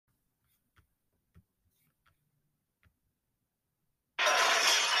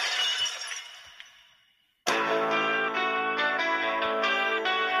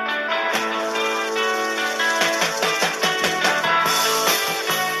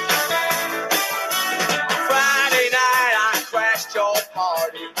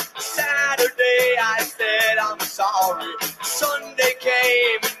sorry. Sunday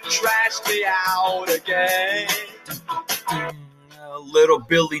came and trashed me out again. Little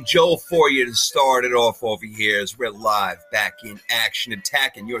Billy Joel for you to start it off over here as we're live back in action,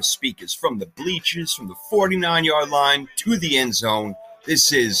 attacking your speakers from the bleachers, from the 49-yard line to the end zone.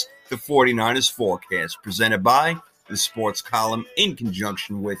 This is the 49ers Forecast, presented by the Sports Column in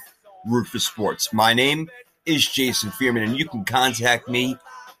conjunction with Root for Sports. My name is Jason Fearman, and you can contact me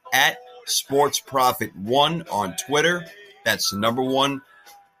at SportsProfit1 on Twitter. That's the number one.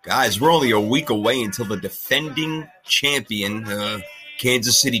 Guys, we're only a week away until the defending champion,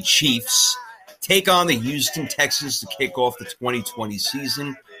 Kansas City Chiefs, take on the Houston Texans to kick off the 2020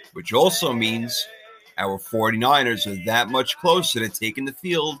 season, which also means our 49ers are that much closer to taking the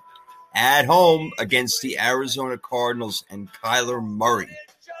field at home against the Arizona Cardinals and Kyler Murray.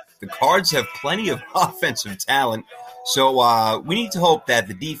 The Cards have plenty of offensive talent, so we need to hope that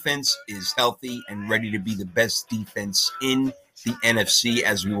the defense is healthy and ready to be the best defense in the NFC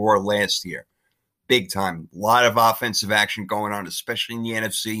as we were last year. Big time. A lot of offensive action going on, especially in the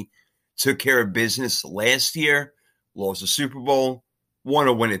NFC. Took care of business last year, lost the Super Bowl, want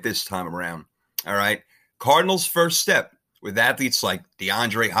to win it this time around. All right. Cardinals' first step with athletes like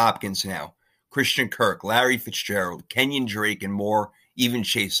DeAndre Hopkins now, Christian Kirk, Larry Fitzgerald, Kenyon Drake, and more. Even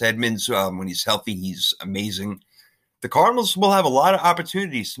Chase Edmonds, when he's healthy, he's amazing. The Cardinals will have a lot of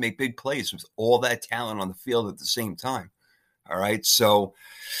opportunities to make big plays with all that talent on the field at the same time. All right, so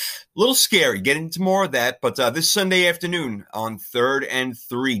a little scary. Get into more of that. But this Sunday afternoon on 3rd and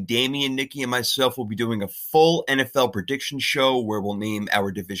 3, Damian, Nikki, and myself will be doing a full NFL prediction show where we'll name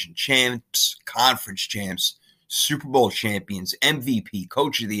our division champs, conference champs, Super Bowl champions, MVP,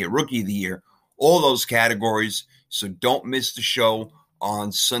 Coach of the Year, Rookie of the Year, all those categories. So don't miss the show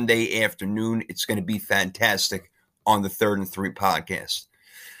on Sunday afternoon. It's going to be fantastic on the 3rd and 3 podcast.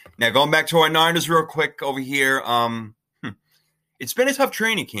 Now, going back to our Niners real quick over here. It's been a tough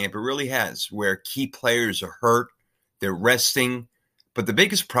training camp. It really has, where key players are hurt, they're resting. But the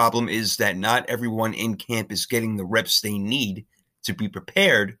biggest problem is that not everyone in camp is getting the reps they need to be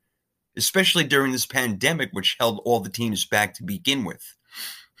prepared, especially during this pandemic, which held all the teams back to begin with.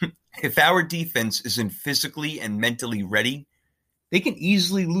 If our defense isn't physically and mentally ready, they can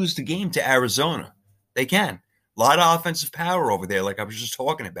easily lose the game to Arizona. They can. A lot of offensive power over there, like I was just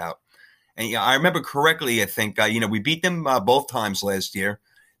talking about. And I remember correctly, I think, we beat them both times last year.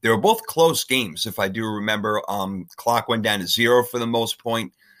 They were both close games, if I do remember. Clock went down to 0 for the most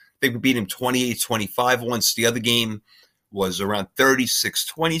point. I think we beat them 28-25 once. The other game was around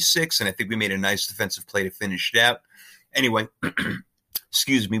 36-26, and I think we made a nice defensive play to finish it out. Anyway,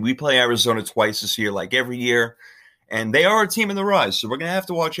 excuse me, we play Arizona twice this year, like every year, and they are a team in the rise, so we're going to have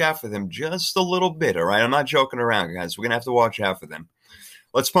to watch out for them just a little bit, all right? I'm not joking around, guys. We're going to have to watch out for them.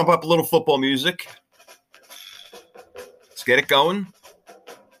 Let's pump up a little football music. Let's get it going.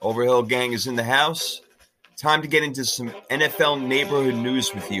 Overhill Gang is in the house. Time to get into some NFL neighborhood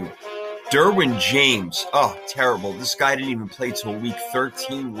news with you. Derwin James. Oh, terrible. This guy didn't even play till week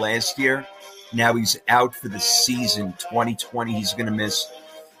 13 last year. Now he's out for the season 2020. He's going to miss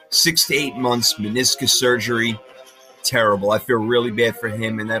 6 to 8 months, meniscus surgery. Terrible. I feel really bad for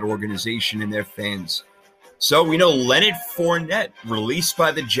him and that organization and their fans. So we know Leonard Fournette released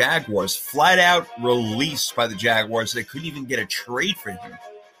by the Jaguars, flat out released by the Jaguars. They couldn't even get a trade for him.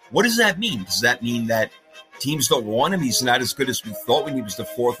 What does that mean? Does that mean that teams don't want him? He's not as good as we thought when he was the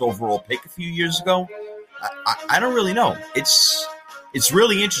 4th overall pick a few years ago? I don't really know. It's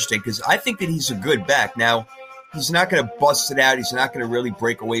really interesting because I think that he's a good back. Now, he's not going to bust it out. He's not going to really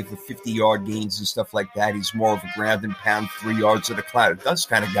break away for 50-yard gains and stuff like that. He's more of a ground and pound, 3 yards at a cloud dust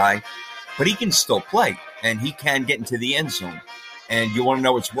kind of guy. But he can still play, and he can get into the end zone. And you want to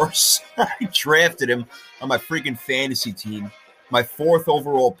know what's worse? I drafted him on my freaking fantasy team, my 4th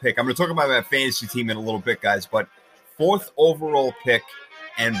overall pick. I'm going to talk about my fantasy team in a little bit, guys, but 4th overall pick,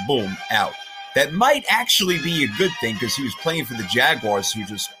 and boom, out. That might actually be a good thing because he was playing for the Jaguars, who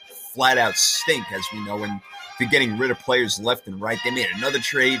just flat out stink, as we know, and they're getting rid of players left and right. They made another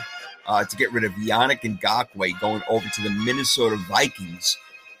trade to get rid of Yannick Ngakoue, going over to the Minnesota Vikings,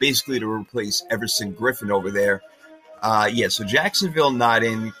 basically to replace Everson Griffin over there. So Jacksonville not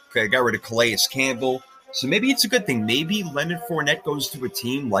in. Got rid of Calais Campbell. So maybe it's a good thing. Maybe Leonard Fournette goes to a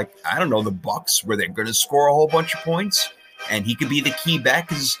team like, I don't know, the Bucs, where they're going to score a whole bunch of points, and he could be the key back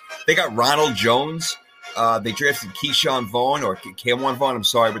because they got Ronald Jones. They drafted Keyshawn Vaughn, or K'Wan Vaughn. I'm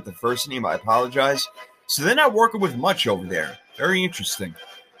sorry with the first name. I apologize. So they're not working with much over there. Very interesting.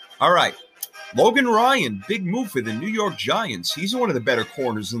 All right. Logan Ryan, big move for the New York Giants. He's one of the better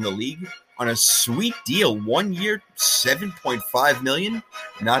corners in the league on a sweet deal. 1 year, $7.5 million.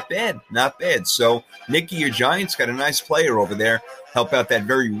 Not bad, not bad. So, Nicky, your Giants got a nice player over there. Help out that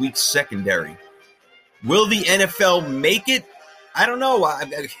very weak secondary. Will the NFL make it? I don't know.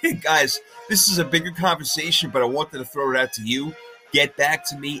 Guys, this is a bigger conversation, but I wanted to throw it out to you. Get back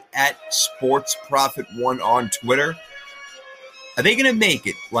to me at SportsProfit1 on Twitter. Are they going to make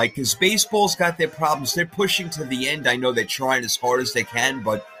it? Because baseball's got their problems. They're pushing to the end. I know they're trying as hard as they can,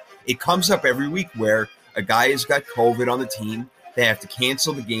 but it comes up every week where a guy has got COVID on the team. They have to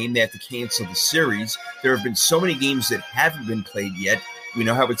cancel the game. They have to cancel the series. There have been so many games that haven't been played yet. We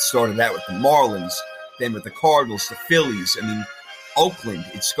know how it started out with the Marlins, then with the Cardinals, the Phillies. Oakland,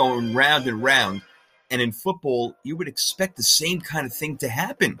 it's going round and round. And in football, you would expect the same kind of thing to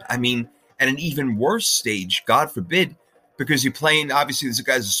happen. At an even worse stage, God forbid, because you're playing, obviously, these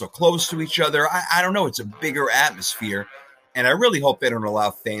guys are so close to each other. I don't know. It's a bigger atmosphere. And I really hope they don't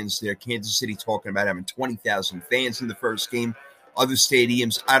allow fans there. Kansas City talking about having 20,000 fans in the first game. Other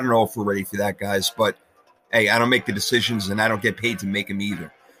stadiums, I don't know if we're ready for that, guys. But, hey, I don't make the decisions, and I don't get paid to make them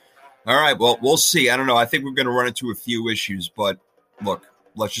either. All right, well, we'll see. I don't know. I think we're going to run into a few issues. But, look,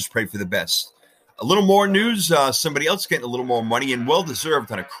 let's just pray for the best. A little more news. Somebody else getting a little more money, and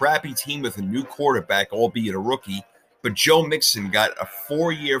well-deserved on a crappy team with a new quarterback, albeit a rookie. But Joe Mixon got a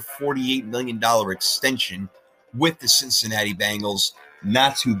 4-year, $48 million extension with the Cincinnati Bengals.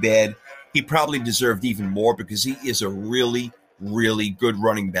 Not too bad. He probably deserved even more because he is a really, really good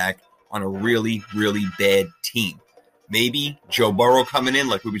running back on a really, really bad team. Maybe Joe Burrow coming in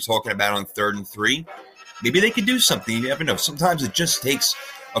like we were talking about on 3rd and 3. Maybe they could do something. You never know. Sometimes it just takes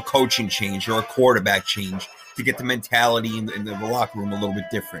a coaching change or a quarterback change to get the mentality in the locker room a little bit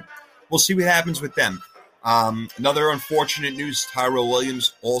different. We'll see what happens with them. Another unfortunate news, Tyrell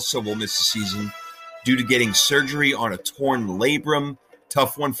Williams also will miss the season due to getting surgery on a torn labrum.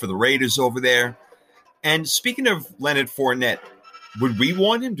 Tough one for the Raiders over there. And speaking of Leonard Fournette, would we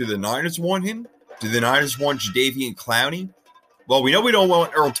want him? Do the Niners want him? Do the Niners want Jadeveon Clowney? Well, we know we don't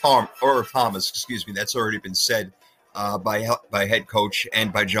want Earl Thomas. That's already been said by head coach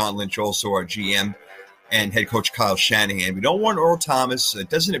and by John Lynch, also our GM, and head coach Kyle Shanahan. We don't want Earl Thomas. It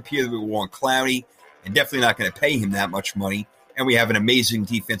doesn't appear that we want Clowney. And definitely not going to pay him that much money. And we have an amazing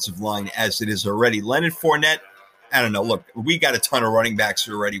defensive line as it is already. Leonard Fournette, I don't know. Look, we got a ton of running backs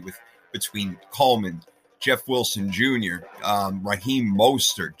already between Coleman, Jeff Wilson Jr., Raheem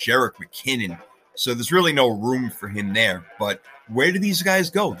Mostert, Jerick McKinnon. So there's really no room for him there. But where do these guys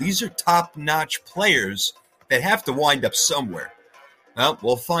go? These are top-notch players that have to wind up somewhere. Well,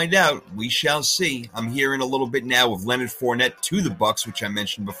 we'll find out. We shall see. I'm hearing a little bit now of Leonard Fournette to the Bucs, which I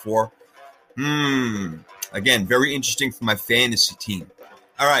mentioned before. Again, very interesting for my fantasy team.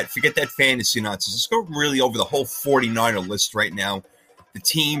 All right, forget that fantasy nonsense. Let's go really over the whole 49er list right now. The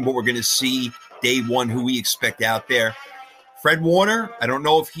team, what we're going to see, day one, who we expect out there. Fred Warner, I don't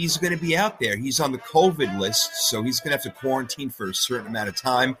know if he's going to be out there. He's on the COVID list, so he's going to have to quarantine for a certain amount of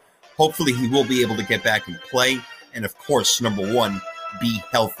time. Hopefully he will be able to get back and play. And, of course, number one, be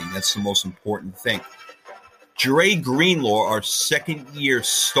healthy. That's the most important thing. Dre Greenlaw, our second-year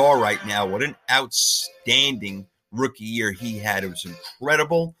star right now. What an outstanding rookie year he had. It was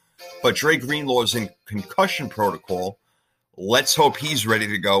incredible. But Dre Greenlaw is in concussion protocol. Let's hope he's ready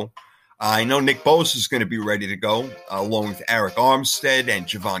to go. I know Nick Bosa is going to be ready to go, along with Eric Armstead and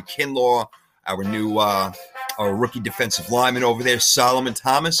Javon Kinlaw, our new our rookie defensive lineman over there. Solomon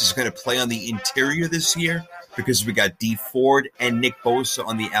Thomas is going to play on the interior this year because we got Dee Ford and Nick Bosa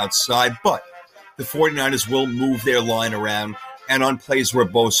on the outside. But the 49ers will move their line around, and on plays where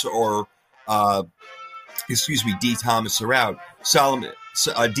Bosa or D. Thomas are out,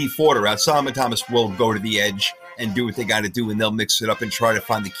 Dee Ford are out, Solomon Thomas will go to the edge and do what they got to do, and they'll mix it up and try to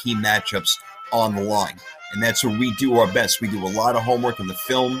find the key matchups on the line. And that's where we do our best. We do a lot of homework in the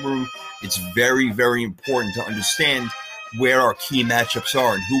film room. It's very, very important to understand where our key matchups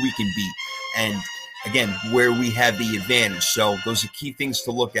are and who we can beat. And again, where we have the advantage. So those are key things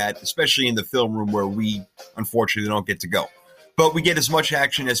to look at, especially in the film room where we, unfortunately, don't get to go. But we get as much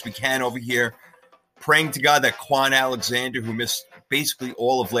action as we can over here. Praying to God that Quan Alexander, who missed basically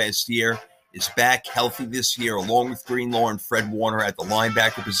all of last year, is back healthy this year, along with Greenlaw and Fred Warner at the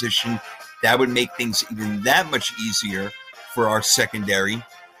linebacker position. That would make things even that much easier for our secondary.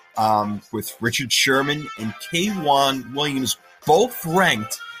 With Richard Sherman and K'Waun Williams both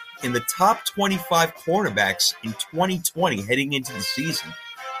ranked in the top 25 cornerbacks in 2020 heading into the season.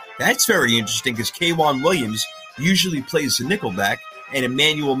 That's very interesting because K'Waun Williams usually plays the nickelback and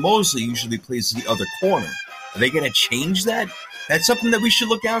Emmanuel Mosley usually plays the other corner. Are they going to change that? That's something that we should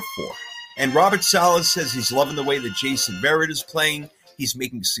look out for. And Robert Salas says he's loving the way that Jason Verrett is playing. He's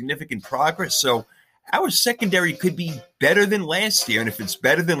making significant progress. So our secondary could be better than last year. And if it's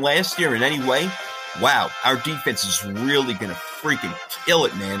better than last year in any way, wow, our defense is really going to freaking kill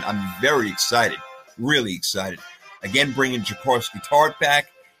it, man. I'm very excited, really excited. Again, bringing Jaquiski Tartt back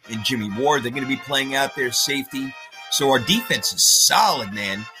and Jimmy Ward. They're going to be playing out there safety. So our defense is solid,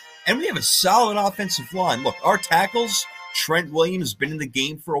 man. And we have a solid offensive line. Look, our tackles, Trent Williams has been in the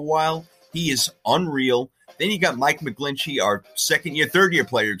game for a while. He is unreal. Then you got Mike McGlinchey, our third-year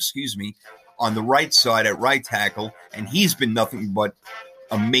player, on the right side at right tackle. And he's been nothing but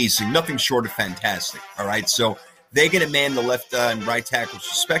amazing, nothing short of fantastic. All right, so they're going to man the left and right tackles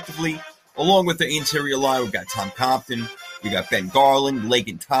respectively. Along with the interior line, we've got Tom Compton, we got Ben Garland,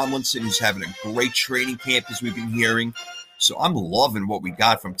 Lakin Tomlinson, who's having a great training camp, as we've been hearing. So I'm loving what we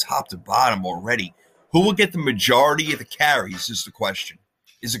got from top to bottom already. Who will get the majority of the carries is the question.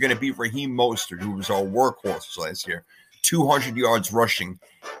 Is it going to be Raheem Mostert, who was our workhorse last year? 200 yards rushing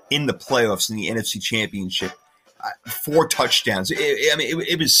in the playoffs in the NFC Championship. 4 touchdowns.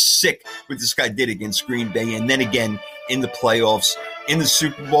 It was sick what this guy did against Green Bay. And then again, in the playoffs, in the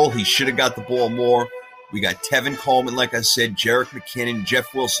Super Bowl, he should have got the ball more. We got Tevin Coleman, like I said, Jerick McKinnon,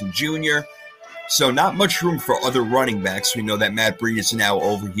 Jeff Wilson Jr. So not much room for other running backs. We know that Matt Breida is now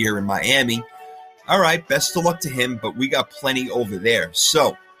over here in Miami. All right, best of luck to him, but we got plenty over there.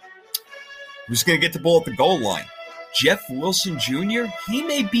 So who's going to get the ball at the goal line? Jeff Wilson Jr.? He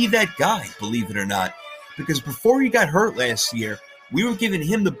may be that guy, believe it or not, because before he got hurt last year, we were giving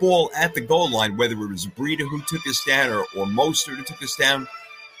him the ball at the goal line, whether it was Breida who took us down or Mostert who took us down.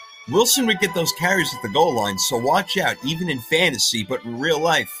 Wilson would get those carries at the goal line, so watch out, even in fantasy, but in real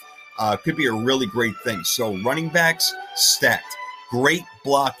life, could be a really great thing. So running backs, stacked. Great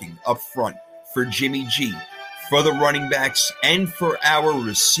blocking up front for Jimmy G, for the running backs, and for our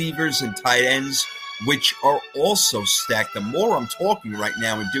receivers and tight ends, which are also stacked. The more I'm talking right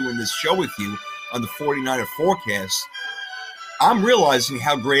now and doing this show with you on the 49er Forecast, I'm realizing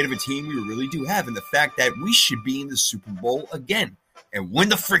how great of a team we really do have, and the fact that we should be in the Super Bowl again and win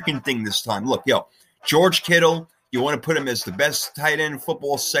the freaking thing this time. Look, George Kittle, you want to put him as the best tight end in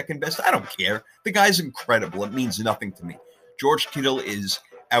football, second best? I don't care. The guy's incredible. It means nothing to me. George Kittle is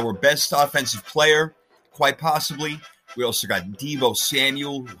our best offensive player, quite possibly. We also got Deebo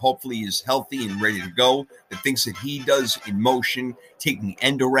Samuel, who hopefully is healthy and ready to go. The things that he does in motion, taking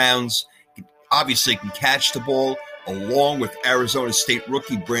end arounds, obviously can catch the ball, along with Arizona State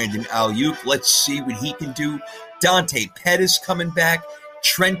rookie Brandon Ayuk. Let's see what he can do. Dante Pettis coming back.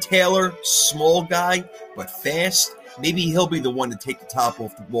 Trent Taylor, small guy, but fast. Maybe he'll be the one to take the top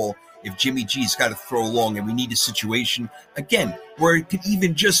off the ball if Jimmy G's got to throw long and we need a situation, again, where it could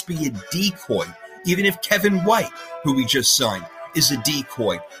even just be a decoy. Even if Kevin White, who we just signed, is a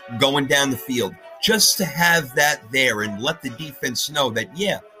decoy going down the field, just to have that there and let the defense know that,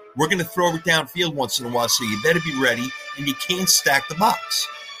 yeah, we're going to throw it downfield once in a while, so you better be ready, and you can't stack the box.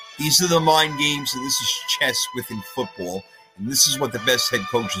 These are the mind games, and this is chess within football, and this is what the best head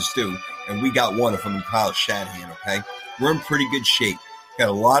coaches do, and we got one of them in Kyle Shanahan, okay? We're in pretty good shape. Got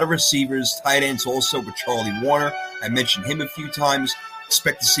a lot of receivers, tight ends also with Charlie Warner. I mentioned him a few times.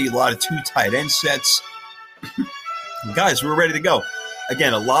 Expect to see a lot of 2 tight end sets. Guys, we're ready to go.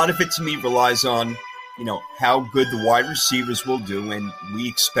 Again, a lot of it to me relies on, how good the wide receivers will do, and we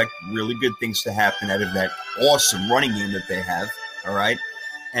expect really good things to happen out of that awesome running game that they have, all right?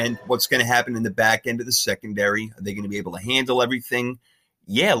 And what's going to happen in the back end of the secondary? Are they going to be able to handle everything?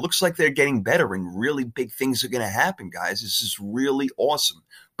 Yeah, it looks like they're getting better, and really big things are going to happen, guys. This is really awesome.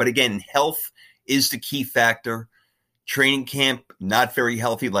 But again, health is the key factor. Training camp, not very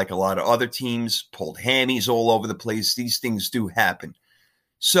healthy like a lot of other teams. Pulled hammies all over the place. These things do happen.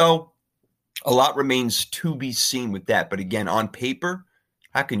 So a lot remains to be seen with that. But again, on paper,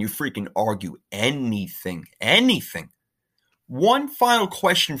 how can you freaking argue anything? Anything. One final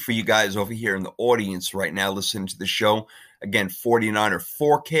question for you guys over here in the audience right now listening to the show. Again, 49er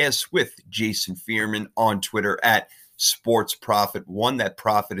Forecast with Jason Fearman on Twitter at SportsProphet1. That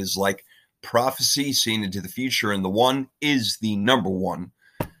prophet is like prophecy, seeing into the future, and the one is the number one.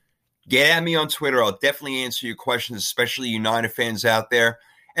 Get at me on Twitter. I'll definitely answer your questions, especially you Niner fans out there.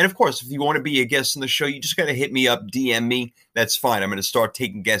 And, of course, if you want to be a guest on the show, you just got to hit me up, DM me. That's fine. I'm going to start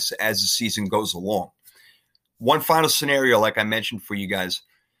taking guests as the season goes along. One final scenario, like I mentioned for you guys.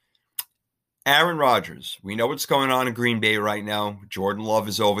 Aaron Rodgers. We know what's going on in Green Bay right now. Jordan Love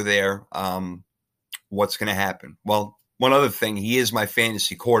is over there. What's going to happen? Well, one other thing, he is my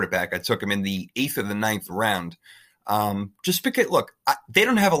fantasy quarterback. I took him in the 8th or the 9th round. Just because, look, they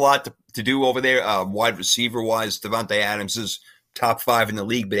don't have a lot to do over there wide receiver-wise. Devontae Adams is top 5 in the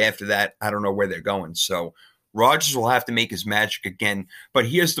league, but after that, I don't know where they're going. So Rodgers will have to make his magic again. But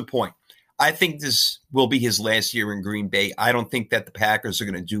here's the point. I think this will be his last year in Green Bay. I don't think that the Packers are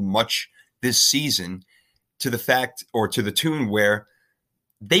going to do much this season to the tune where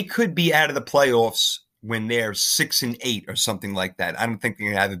they could be out of the playoffs when they're 6-8 or something like that. I don't think they're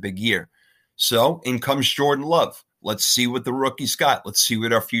going to have a big year. So in comes Jordan Love. Let's see what the rookie's got. Let's see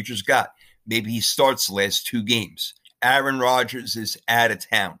what our future's got. Maybe he starts the last 2 games. Aaron Rodgers is out of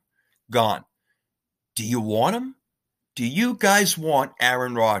town. Gone. Do you want him? Do you guys want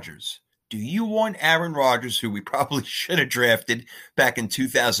Aaron Rodgers? Do you want Aaron Rodgers, who we probably should have drafted back in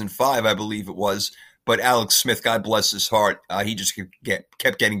 2005, I believe it was, but Alex Smith, God bless his heart, he just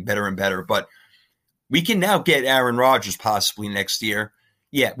kept getting better and better. But we can now get Aaron Rodgers possibly next year.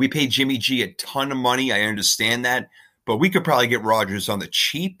 Yeah, we paid Jimmy G a ton of money. I understand that. But we could probably get Rodgers on the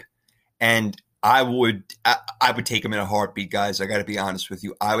cheap, and I would take him in a heartbeat, guys. I got to be honest with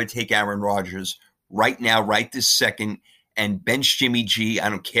you. I would take Aaron Rodgers right now, right this second, and bench Jimmy G. I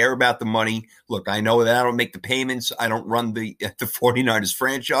don't care about the money. Look, I know that I don't make the payments. I don't run the 49ers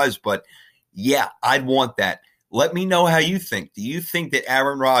franchise, but yeah, I'd want that. Let me know how you think. Do you think that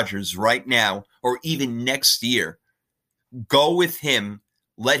Aaron Rodgers right now or even next year, go with him,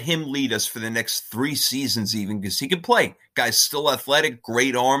 let him lead us for the next 3 seasons even, because he can play. Guy's still athletic,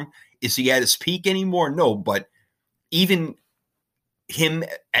 great arm. Is he at his peak anymore? No, but even him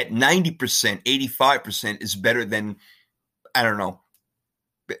at 90%, 85% is better than, I don't know,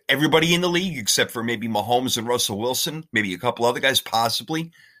 everybody in the league except for maybe Mahomes and Russell Wilson, maybe a couple other guys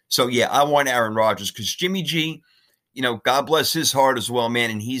possibly. So, yeah, I want Aaron Rodgers because Jimmy G, God bless his heart as well, man,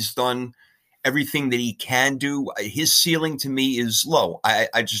 and he's done everything that he can do. His ceiling to me is low.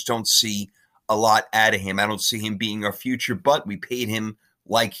 I just don't see a lot out of him. I don't see him being our future, but we paid him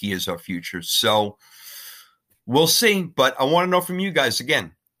like he is our future. So we'll see, but I want to know from you guys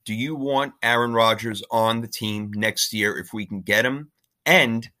again. Do you want Aaron Rodgers on the team next year if we can get him?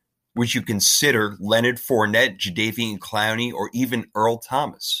 And would you consider Leonard Fournette, Jadeveon Clowney, or even Earl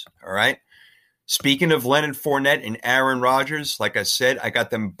Thomas? All right. Speaking of Leonard Fournette and Aaron Rodgers, like I said, I got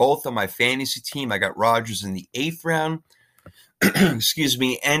them both on my fantasy team. I got Rodgers in the 8th round. Excuse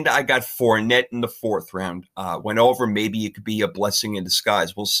me. And I got Fournette in the 4th round. Went over. Maybe it could be a blessing in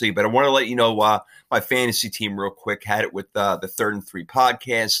disguise. We'll see. But I want to let you know my fantasy team real quick. Had it with the 3rd and 3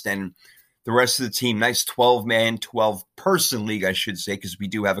 podcast and the rest of the team. Nice 12-man, 12-person league, I should say, because we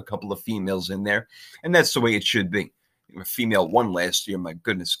do have a couple of females in there. And that's the way it should be. A female won last year. My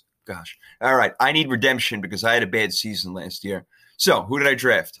goodness. Gosh. All right. I need redemption because I had a bad season last year. So who did I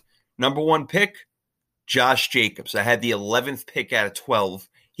draft? Number 1 pick, Josh Jacobs. I had the 11th pick out of 12.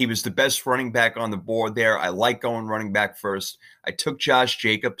 He was the best running back on the board there. I like going running back first. I took Josh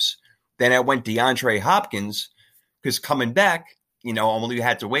Jacobs. Then I went DeAndre Hopkins because coming back, I only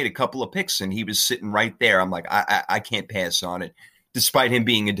had to wait a couple of picks and he was sitting right there. I'm like, I can't pass on it, despite him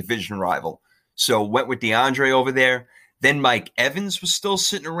being a division rival. So went with DeAndre over there. Then Mike Evans was still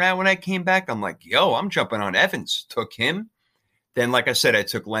sitting around when I came back. I'm like, yo, I'm jumping on Evans. Took him. Then, like I said, I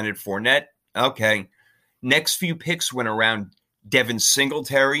took Leonard Fournette. Okay. Next few picks went around Devin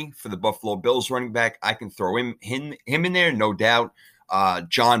Singletary for the Buffalo Bills running back. I can throw him in there, no doubt.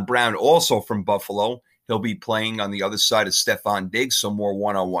 John Brown, also from Buffalo. He'll be playing on the other side of Stephon Diggs, so more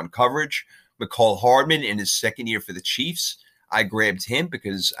one-on-one coverage. McCall Hardman in his 2nd year for the Chiefs. I grabbed him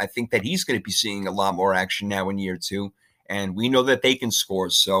because I think that he's going to be seeing a lot more action now in year 2. And we know that they can score.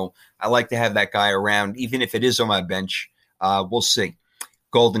 So I like to have that guy around, even if it is on my bench. We'll see.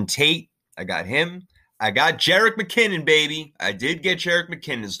 Golden Tate, I got him. I got Jerick McKinnon, baby. I did get Jerick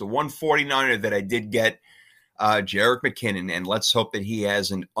McKinnon. It's the 149er that I did get Jerick McKinnon. And let's hope that he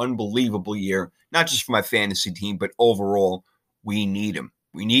has an unbelievable year, not just for my fantasy team, but overall, we need him.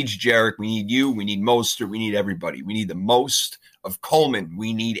 We need Jerick. We need you. We need Mostert. We need everybody. We need the most of Coleman.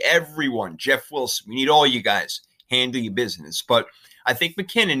 We need everyone. Jeff Wilson. We need all you guys. Handle your business. But I think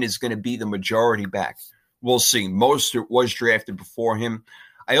McKinnon is going to be the majority back. We'll see. Mostert was drafted before him.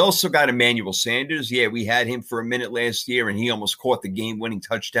 I also got Emmanuel Sanders. Yeah, we had him for a minute last year, and he almost caught the game-winning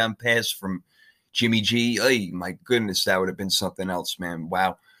touchdown pass from Jimmy G. Hey, my goodness, that would have been something else, man.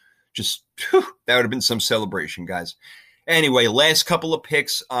 Wow. That would have been some celebration, guys. Anyway, last couple of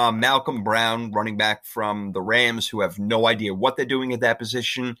picks, Malcolm Brown, running back from the Rams, who have no idea what they're doing at that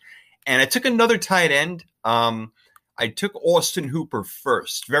position. And I took another tight end. I took Austin Hooper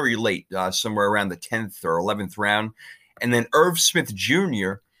first, very late, somewhere around the 10th or 11th round. And then Irv Smith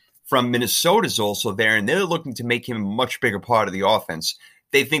Jr. from Minnesota is also there, and they're looking to make him a much bigger part of the offense.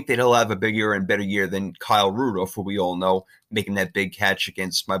 They think that he'll have a bigger and better year than Kyle Rudolph, who we all know, making that big catch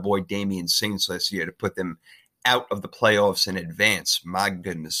against my boy Damian Saints last year to put them out of the playoffs in advance. My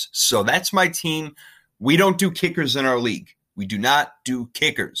goodness. So that's my team. We don't do kickers in our league. We do not do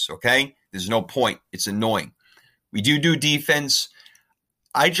kickers, okay? There's no point. It's annoying. We do defense.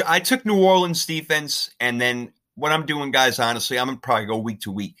 I took New Orleans defense, and then what I'm doing, guys, honestly, I'm going to probably go week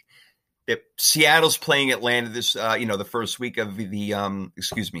to week. Seattle's playing Atlanta this, the first week of in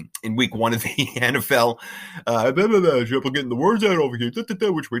week 1 of the NFL. I'm getting the words out over here.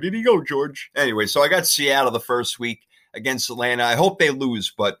 Which way did he go, George? Anyway, so I got Seattle the first week against Atlanta. I hope they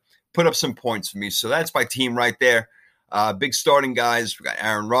lose, but put up some points for me. So that's my team right there. Big starting guys. We got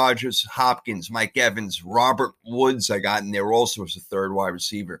Aaron Rodgers, Hopkins, Mike Evans, Robert Woods. I got in there also as a third wide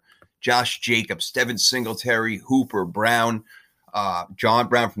receiver. Josh Jacobs, Devin Singletary, Hooper, Brown, John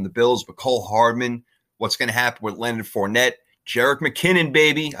Brown from the Bills, Mecole Hardman. What's going to happen with Leonard Fournette? Jerick McKinnon,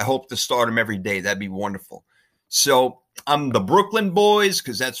 baby. I hope to start him every day. That'd be wonderful. So I'm the Brooklyn Boys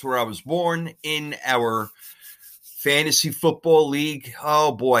because that's where I was born in our fantasy football league.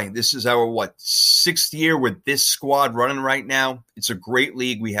 Oh, boy. This is our, 6th year with this squad running right now. It's a great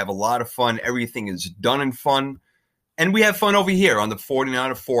league. We have a lot of fun. Everything is done in fun. And we have fun over here on the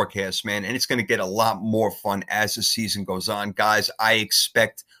 49er Forecast, man. And it's going to get a lot more fun as the season goes on. Guys, I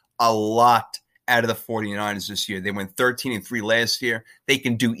expect a lot out of the 49ers this year. They went 13-3 last year. They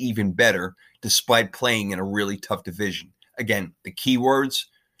can do even better despite playing in a really tough division. Again, the key words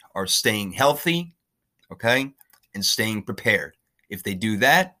are staying healthy, okay, and staying prepared. If they do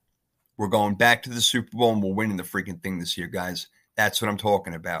that, we're going back to the Super Bowl and we're winning the freaking thing this year, guys. That's what I'm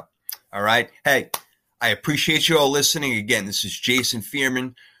talking about. All right? Hey, I appreciate you all listening. Again, this is Jason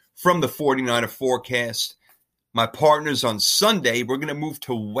Fearman from the 49er Forecast. My partners on Sunday, we're going to move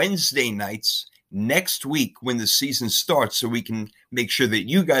to Wednesday nights next week when the season starts so we can make sure that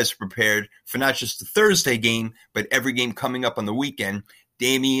you guys are prepared for not just the Thursday game, but every game coming up on the weekend.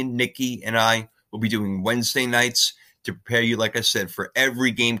 Damian, Nikki, and I will be doing Wednesday nights to prepare you, like I said, for every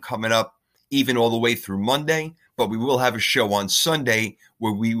game coming up, even all the way through Monday. But we will have a show on Sunday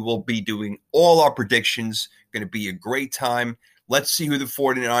where we will be doing all our predictions. Going to be a great time. Let's see who the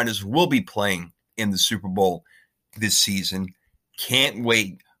 49ers will be playing in the Super Bowl this season. Can't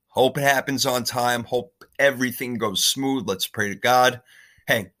wait. Hope it happens on time. Hope everything goes smooth. Let's pray to God.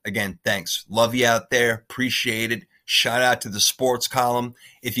 Hey, again, thanks. Love you out there. Appreciate it. Shout out to the Sports Column.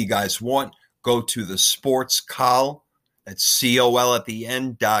 If you guys want, go to the Sports Col. That's COL at the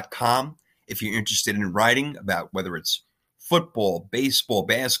end.com. If you're interested in writing about whether it's football, baseball,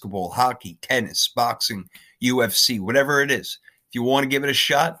 basketball, hockey, tennis, boxing, UFC, whatever it is, if you want to give it a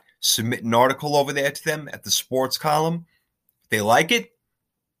shot, submit an article over there to them at the Sports Column. If they like it,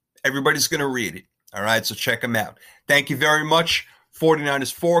 everybody's going to read it. All right, so check them out. Thank you very much.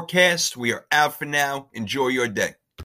 49ers Forecast. We are out for now. Enjoy your day.